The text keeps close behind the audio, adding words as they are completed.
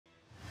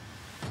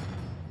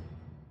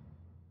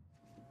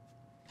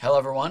Hello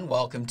everyone,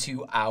 welcome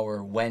to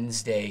our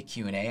Wednesday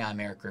Q&A. I'm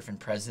Eric Griffin,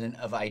 President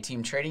of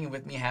ITM Trading, and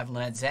with me I have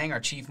Lynette Zang, our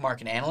Chief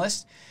Market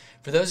Analyst.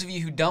 For those of you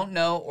who don't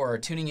know or are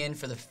tuning in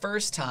for the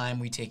first time,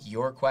 we take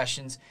your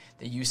questions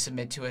that you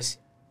submit to us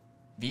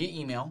via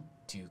email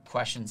to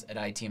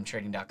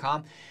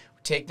questions@itmtrading.com. We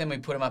take them, we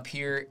put them up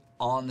here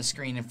on the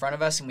screen in front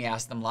of us, and we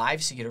ask them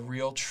live so you get a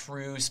real,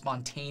 true,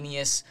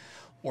 spontaneous,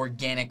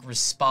 organic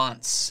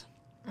response.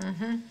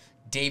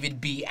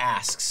 David B.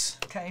 asks,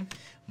 okay,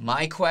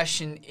 my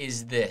question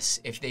is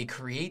this: if they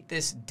create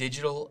this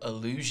digital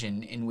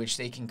illusion in which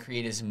they can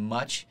create as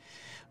much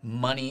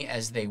money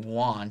as they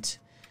want,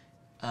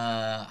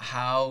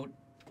 how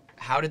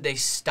did they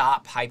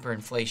stop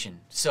hyperinflation?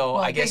 So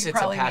well, I guess it's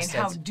a past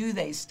tense. How do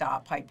they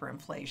stop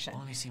hyperinflation? Well,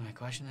 let me see. My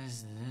question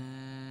is,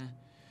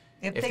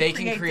 if they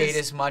can create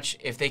as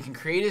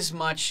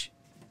much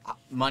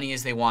money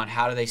as they want,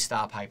 how do they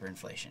stop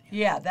hyperinflation?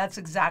 Yeah, that's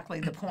exactly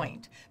the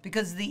point.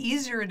 Because the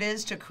easier it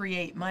is to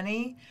create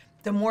money,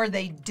 the more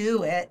they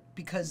do it,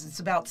 because it's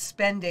about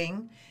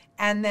spending,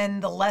 and then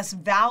the less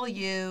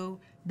value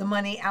the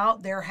money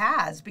out there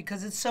has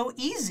because it's so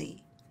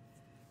easy,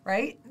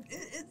 right?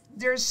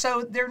 They're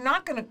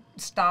not going to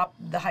stop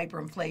the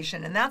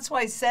hyperinflation. And that's why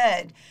I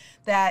said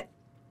that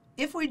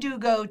if we do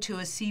go to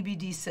a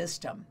CBD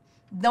system,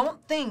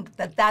 don't think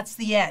that that's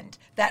the end,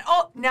 that,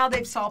 oh, now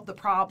they've solved the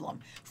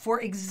problem.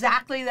 For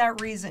exactly that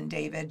reason,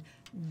 David,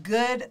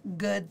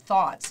 good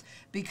thoughts,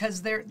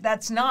 because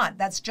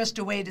that's just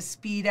a way to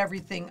speed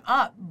everything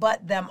up,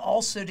 but them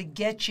also to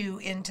get you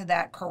into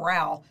that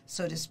corral,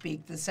 so to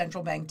speak, the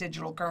central bank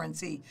digital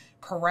currency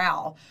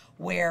corral,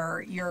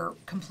 where you're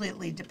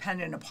completely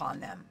dependent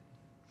upon them.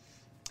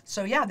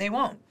 So yeah, they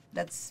won't.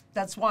 That's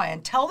why.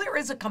 Until there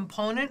is a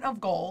component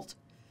of gold,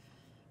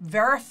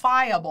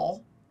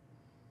 verifiable,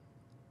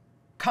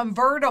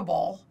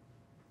 convertible,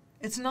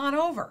 it's not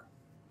over.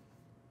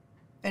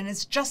 And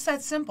it's just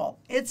that simple.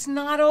 It's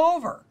not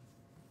over.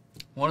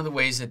 One of the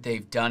ways that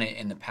they've done it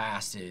in the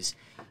past is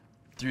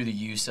through the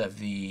use of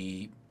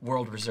the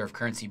world reserve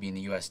currency being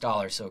the US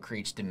dollar, so it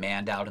creates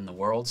demand out in the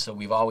world. So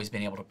we've always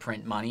been able to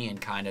print money and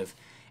kind of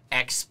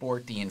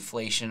export the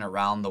inflation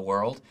around the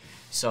world.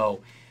 So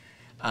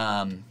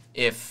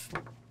if,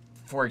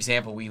 for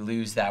example, we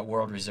lose that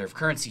world reserve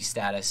currency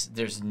status,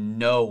 there's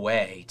no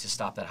way to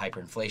stop that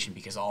hyperinflation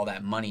because all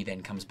that money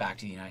then comes back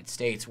to the United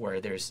States, where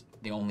there's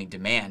the only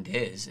demand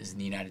is in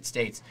the United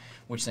States,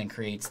 which then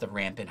creates the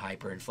rampant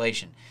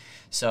hyperinflation.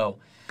 So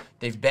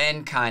they've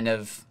been kind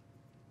of,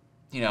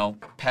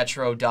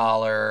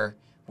 petrodollar,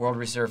 world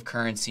reserve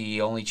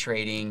currency, only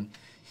trading.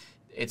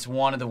 It's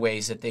one of the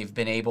ways that they've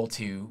been able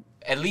to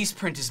at least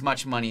print as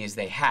much money as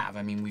they have.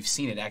 I mean, we've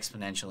seen it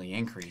exponentially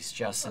increase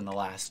just in the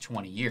last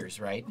 20 years,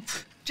 right?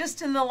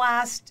 Just in the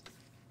last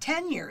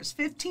 10 years,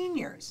 15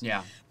 years.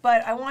 Yeah.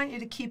 But I want you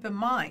to keep in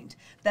mind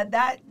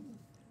that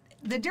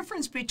the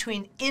difference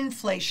between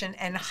inflation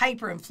and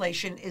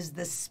hyperinflation is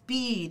the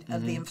speed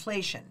of the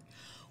inflation.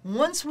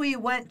 Once we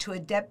went to a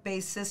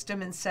debt-based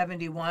system in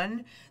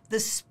 '71, the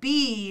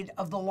speed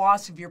of the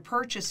loss of your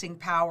purchasing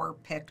power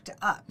picked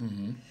up.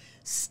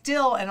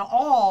 Still, in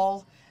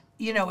all,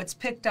 it's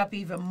picked up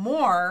even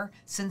more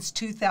since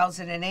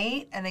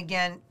 2008 and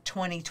again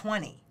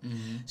 2020.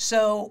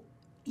 So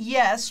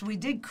yes, we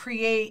did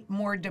create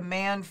more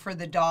demand for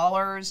the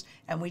dollars,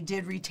 and we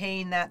did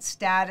retain that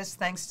status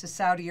thanks to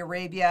Saudi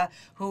Arabia,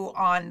 who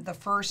on the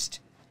 1st,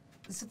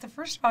 is it the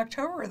 1st of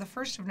October or the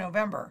 1st of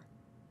November?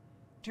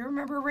 Do you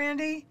remember,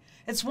 Randy?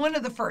 It's one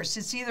of the first.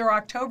 It's either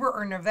October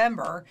or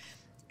November,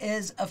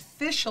 is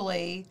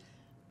officially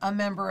a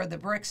member of the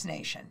BRICS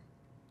nation.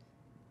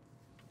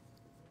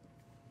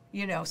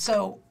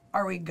 So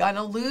are we going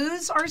to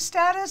lose our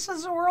status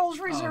as a world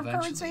reserve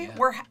currency?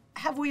 Yeah.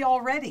 Have we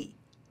already?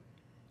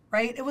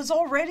 Right? It was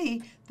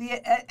already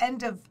the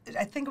end of,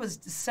 I think it was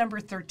December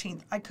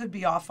 13th. I could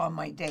be off on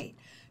my date.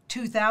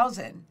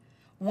 2000,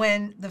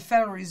 when the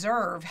Federal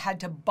Reserve had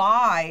to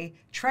buy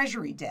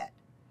Treasury debt.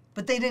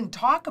 But they didn't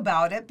talk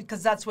about it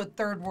because that's what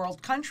third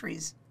world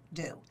countries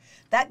do.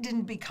 That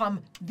didn't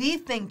become the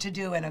thing to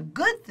do and a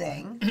good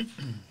thing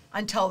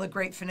until the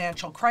great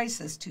financial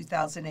crisis,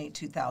 2008,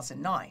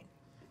 2009.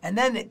 And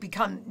then it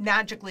became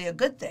magically a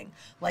good thing.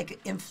 Like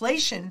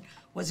inflation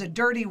was a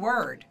dirty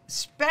word,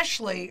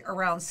 especially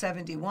around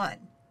 71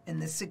 in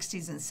the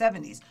 60s and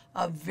 70s.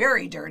 A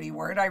very dirty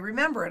word. I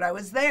remember it. I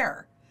was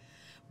there.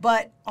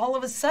 But all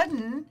of a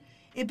sudden,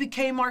 it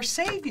became our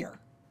savior.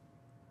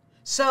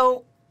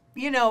 So,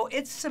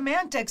 it's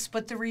semantics,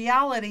 but the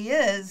reality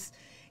is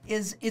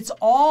it's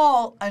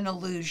all an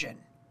illusion.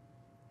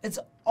 It's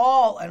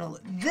all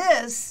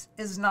this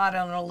is not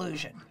an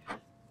illusion.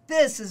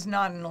 This is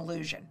not an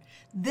illusion.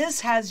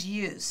 This has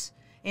use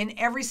in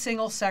every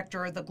single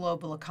sector of the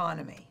global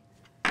economy.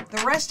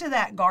 The rest of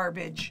that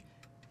garbage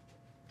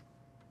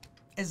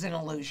is an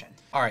illusion.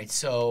 All right,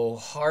 so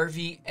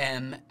Harvey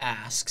M.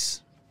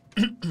 asks,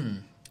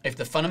 if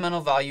the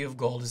fundamental value of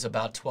gold is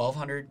about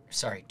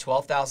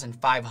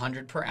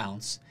 $12,500 per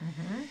ounce,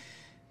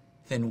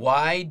 then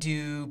why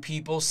do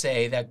people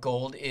say that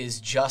gold is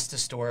just a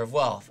store of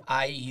wealth?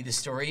 I.e., the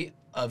story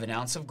of an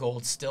ounce of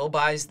gold still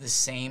buys the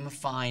same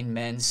fine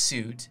men's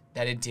suit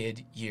that it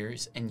did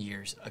years and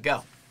years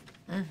ago.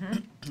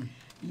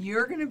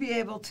 You're going to be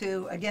able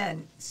to,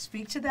 again,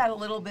 speak to that a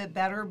little bit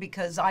better,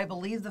 because I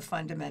believe the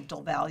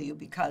fundamental value,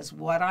 because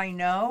what I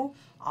know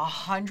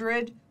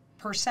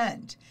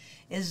 100%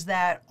 is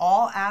that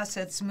all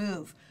assets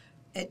move,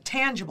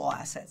 tangible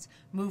assets,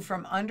 move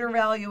from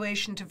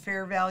undervaluation to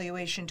fair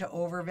valuation to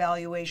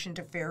overvaluation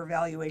to fair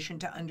valuation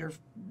to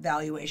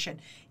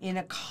undervaluation in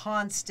a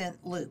constant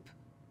loop,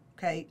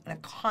 okay, in a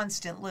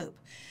constant loop.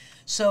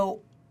 So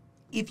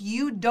if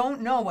you don't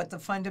know what the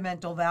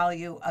fundamental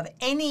value of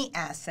any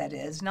asset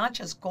is, not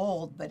just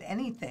gold, but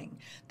anything,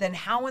 then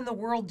how in the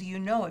world do you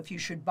know if you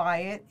should buy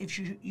it, if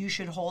you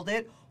should hold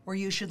it, or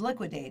you should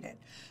liquidate it?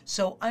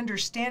 So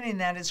understanding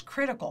that is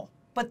critical.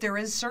 But there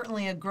is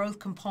certainly a growth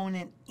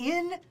component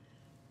in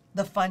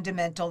the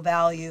fundamental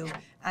value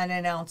and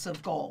an ounce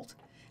of gold.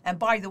 And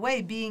by the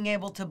way, being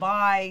able to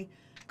buy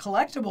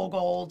collectible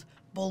gold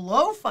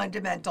below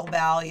fundamental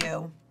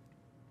value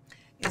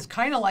is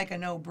kind of like a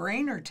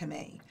no-brainer to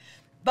me.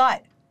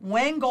 But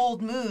when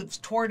gold moves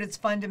toward its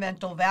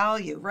fundamental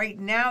value, right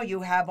now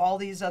you have all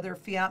these other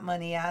fiat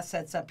money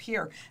assets up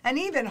here, and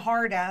even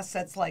hard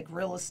assets like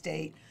real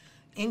estate,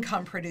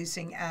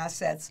 income-producing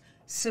assets,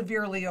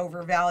 severely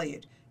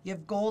overvalued. You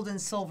have gold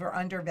and silver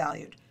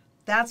undervalued.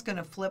 That's going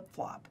to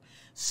flip-flop.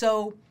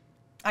 So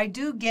I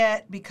do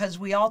get, because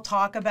we all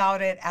talk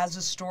about it as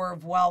a store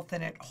of wealth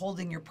and it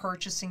holding your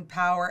purchasing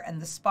power,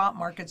 and the spot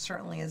market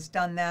certainly has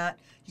done that.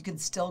 You can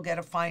still get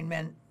a fine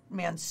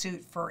man's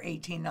suit for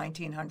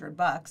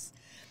 $1,900.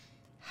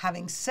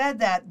 Having said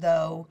that,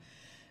 though,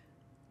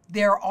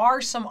 there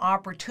are some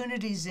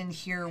opportunities in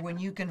here when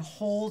you can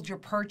hold your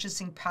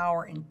purchasing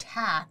power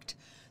intact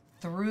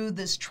through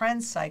this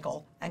trend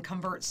cycle and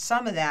convert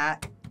some of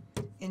that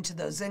into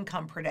those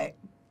income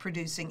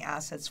producing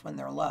assets when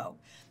they're low.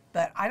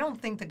 But I don't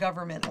think the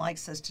government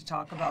likes us to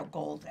talk about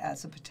gold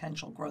as a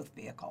potential growth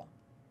vehicle.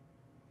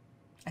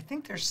 I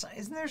think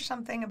isn't there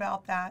something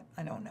about that?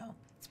 I don't know.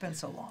 It's been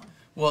so long.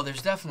 Well,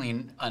 there's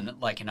definitely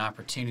an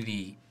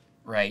opportunity,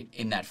 right,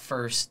 in that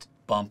first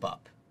bump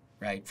up,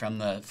 right, from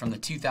the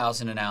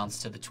 2,000 an ounce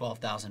to the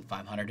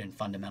 12,500 in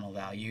fundamental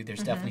value.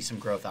 There's definitely some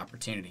growth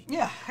opportunity.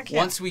 Yeah, heck yeah.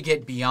 Once we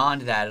get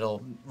beyond that,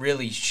 it'll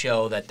really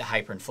show that the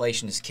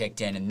hyperinflation is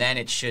kicked in, and then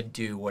it should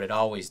do what it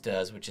always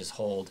does, which is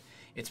hold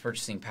its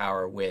purchasing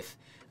power with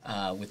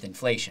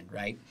inflation,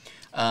 right?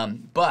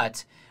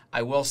 But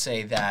I will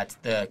say that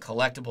the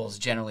collectibles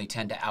generally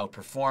tend to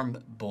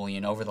outperform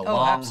bullion over the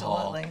long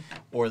haul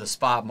or the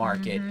spot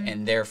market,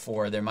 and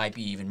therefore there might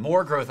be even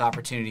more growth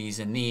opportunities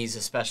in these,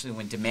 especially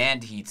when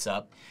demand heats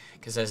up,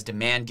 because as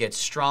demand gets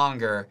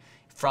stronger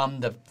from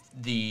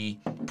the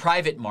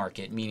private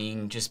market,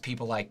 meaning just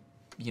people like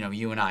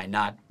you and I,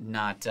 not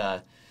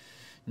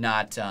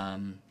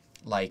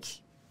like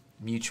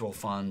mutual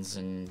funds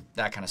and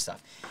that kind of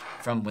stuff.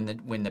 From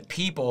when the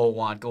people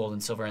want gold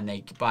and silver and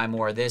they buy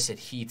more of this, it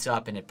heats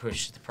up and it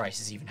pushes the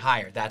prices even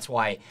higher. That's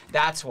why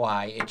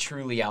it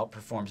truly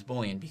outperforms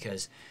bullion,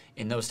 because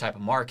in those type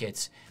of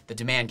markets, the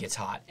demand gets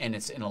hot and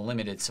it's in a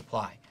limited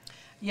supply.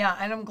 Yeah,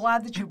 and I'm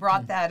glad that you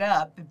brought that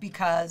up,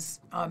 because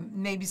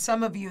maybe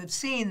some of you have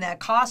seen that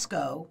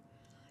Costco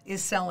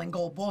is selling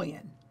gold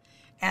bullion,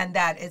 and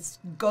that it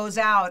goes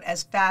out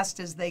as fast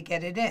as they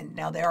get it in.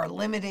 Now, they are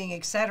limiting,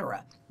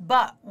 etc.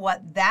 But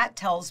what that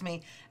tells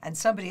me, and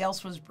somebody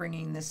else was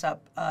bringing this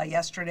up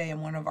yesterday in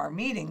one of our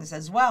meetings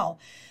as well,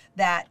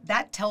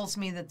 that tells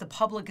me that the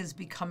public is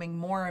becoming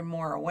more and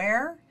more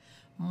aware,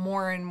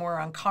 more and more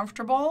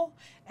uncomfortable,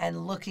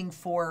 and looking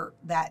for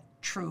that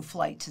true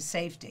flight to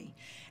safety.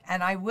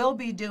 And I will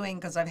be doing,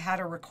 because I've had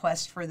a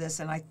request for this,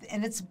 and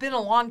it's been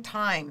a long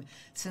time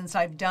since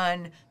I've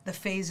done the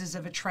phases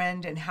of a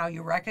trend and how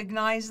you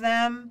recognize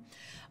them.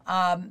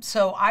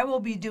 So I will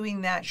be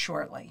doing that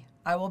shortly.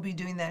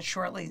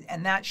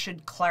 And that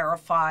should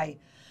clarify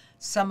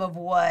some of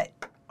what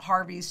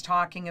Harvey's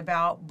talking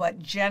about, but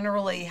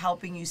generally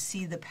helping you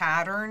see the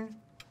pattern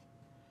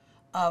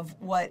of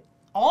what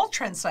all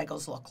trend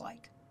cycles look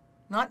like.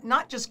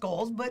 Not just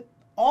gold, but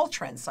all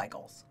trend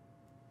cycles.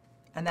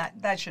 And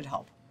that should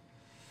help.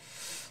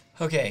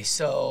 Okay,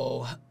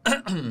 so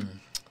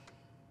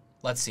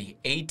let's see.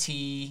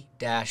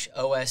 AT-OS6NB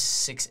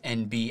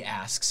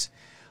asks,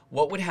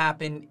 what would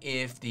happen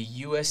if the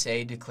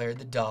USA declared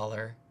the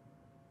dollar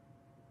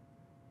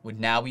would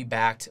now be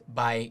backed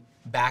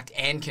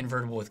and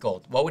convertible with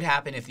gold? What would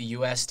happen if the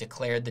U.S.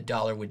 declared the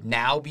dollar would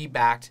now be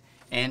backed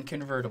and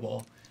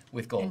convertible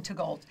with gold? Into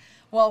gold.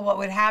 Well, what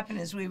would happen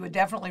is we would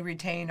definitely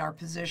retain our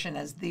position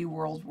as the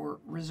world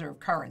reserve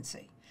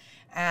currency.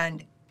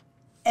 And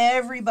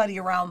everybody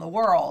around the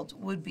world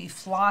would be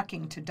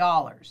flocking to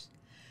dollars.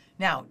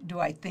 Now, do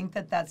I think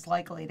that that's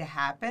likely to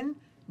happen?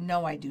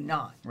 No, I do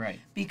not. Right.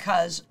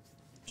 Because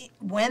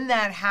when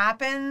that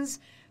happens,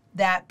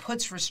 that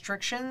puts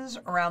restrictions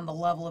around the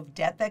level of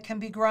debt that can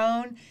be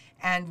grown.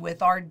 And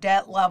with our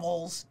debt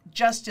levels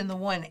just in the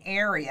one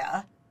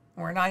area,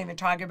 We're not even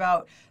talking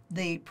about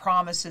the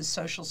promises,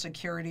 Social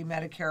Security,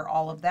 Medicare,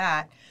 all of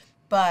that.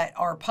 But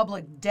our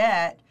public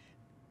debt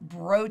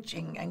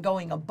broaching and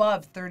going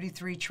above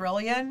 33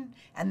 trillion,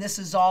 and this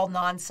is all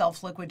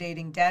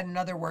non-self-liquidating debt. In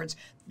other words,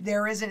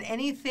 there isn't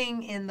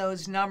anything in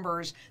those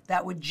numbers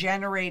that would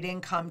generate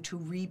income to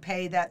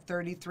repay that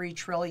 33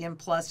 trillion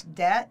plus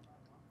debt,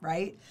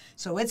 right?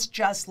 So it's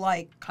just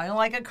like, kind of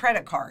like a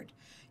credit card.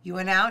 You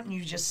went out and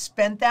you just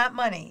spent that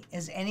money.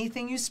 Is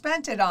anything you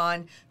spent it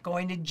on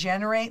going to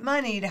generate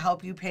money to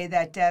help you pay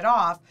that debt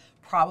off?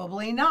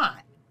 Probably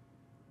not,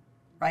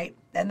 right?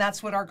 And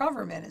that's what our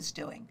government is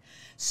doing.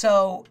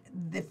 So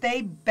if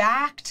they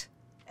backed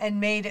and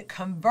made it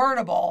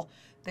convertible,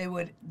 they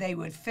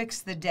would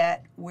fix the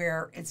debt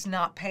where it's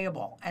not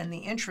payable, and the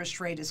interest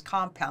rate is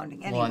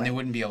compounding anyway. Well, and they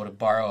wouldn't be able to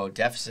borrow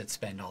deficit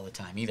spend all the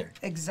time either.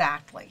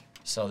 Exactly.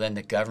 So then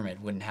the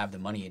government wouldn't have the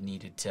money it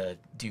needed to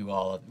do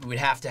all of. We'd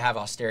have to have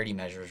austerity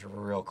measures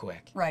real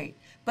quick. Right.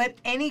 But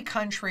any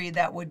country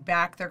that would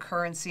back their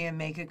currency and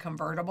make it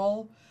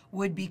convertible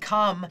would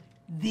become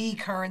the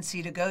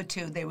currency to go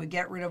to. They would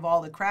get rid of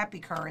all the crappy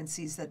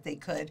currencies that they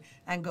could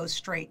and go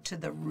straight to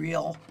the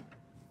real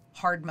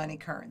hard money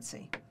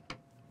currency.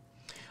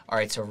 All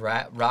right, so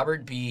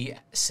Robert B.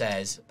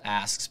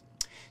 asks,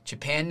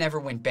 Japan never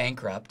went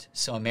bankrupt,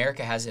 so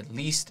America has at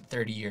least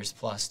 30 years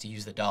plus to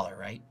use the dollar,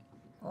 right?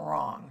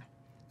 Wrong.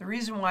 The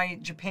reason why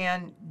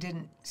Japan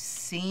didn't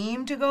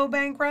seem to go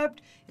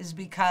bankrupt is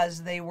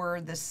because they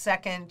were the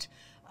second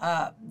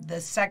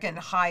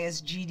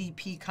highest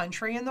GDP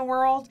country in the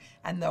world,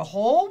 and the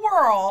whole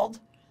world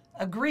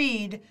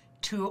agreed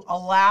to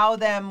allow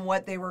them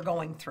what they were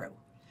going through.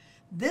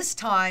 This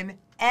time,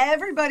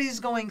 everybody's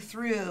going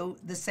through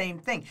the same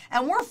thing,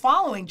 and we're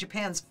following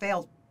Japan's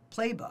failed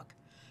playbook.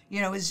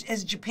 You know,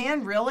 is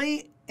Japan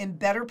really in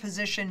better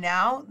position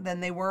now than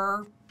they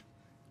were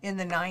in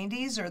the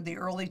 90s or the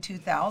early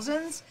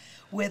 2000s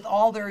with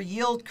all their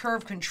yield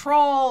curve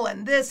control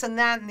and this and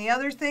that and the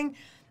other thing?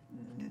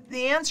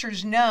 The answer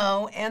is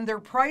no, and their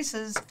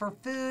prices for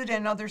food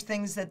and other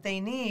things that they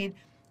need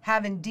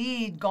have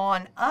indeed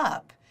gone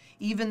up,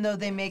 even though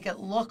they make it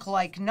look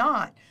like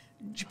not.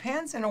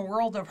 Japan's in a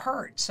world of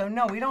hurt, so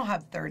no, we don't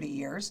have 30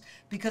 years,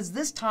 because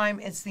this time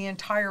it's the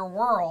entire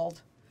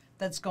world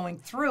that's going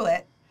through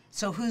it,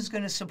 so who's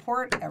going to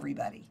support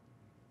everybody?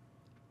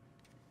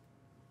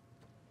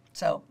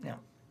 So, no.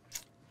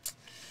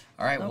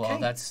 All right, Okay. well,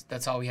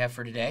 that's all we have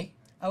for today.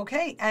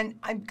 Okay, and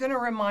I'm going to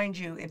remind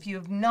you, if you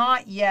have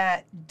not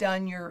yet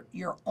done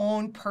your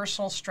own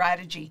personal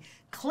strategy,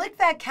 click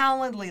that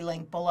Calendly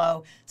link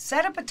below.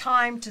 Set up a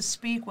time to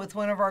speak with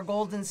one of our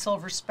gold and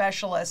silver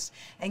specialists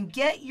and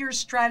get your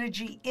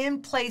strategy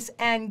in place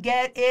and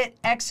get it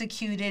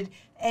executed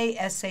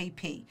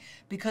ASAP.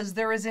 Because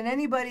there isn't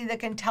anybody that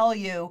can tell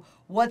you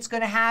what's going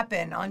to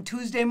happen on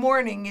Tuesday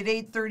morning at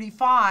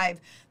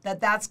 8:35,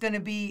 that's going to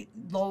be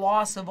the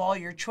loss of all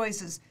your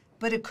choices.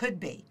 But it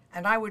could be.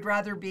 And I would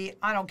rather be,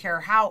 I don't care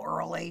how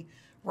early,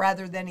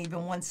 rather than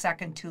even 1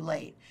 second too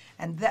late.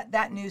 And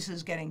that news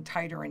is getting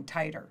tighter and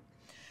tighter.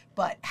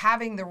 But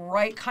having the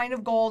right kind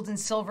of gold and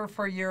silver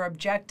for your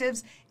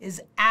objectives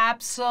is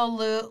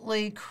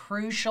absolutely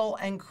crucial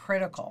and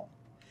critical.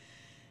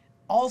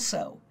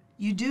 Also,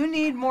 you do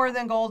need more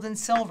than gold and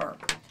silver.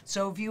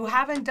 So if you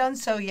haven't done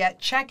so yet,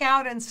 check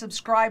out and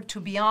subscribe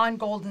to Beyond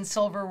Gold and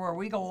Silver, where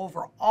we go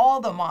over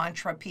all the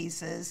mantra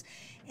pieces.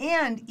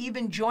 And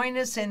even join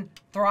us in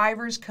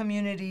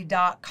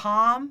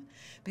thriverscommunity.com,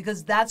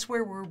 because that's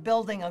where we're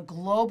building a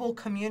global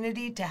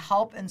community to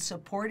help and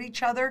support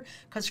each other.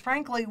 Because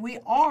frankly, we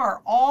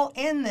are all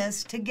in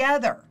this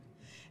together.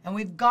 And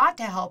we've got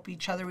to help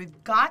each other.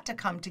 We've got to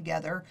come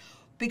together,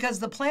 because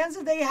the plans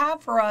that they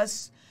have for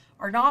us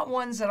are not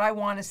ones that I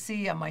want to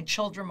see on my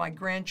children, my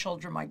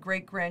grandchildren, my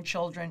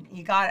great-grandchildren.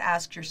 You got to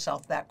ask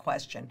yourself that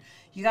question.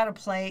 You got to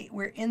play.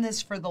 We're in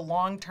this for the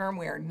long term.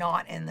 We are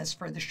not in this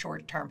for the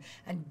short term.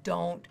 And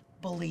don't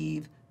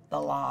believe the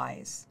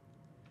lies.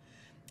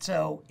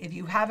 So if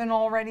you haven't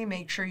already,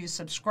 make sure you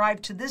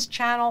subscribe to this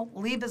channel.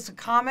 Leave us a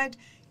comment.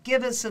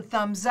 Give us a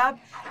thumbs up.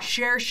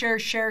 Share, share,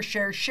 share,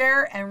 share,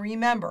 share. And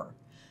remember,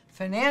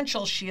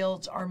 financial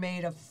shields are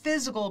made of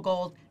physical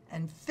gold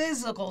and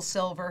physical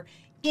silver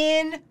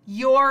in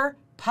your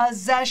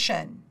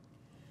possession.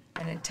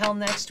 And until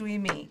next we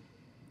meet,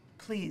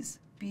 please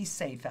be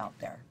safe out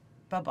there.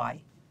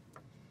 Bye-bye.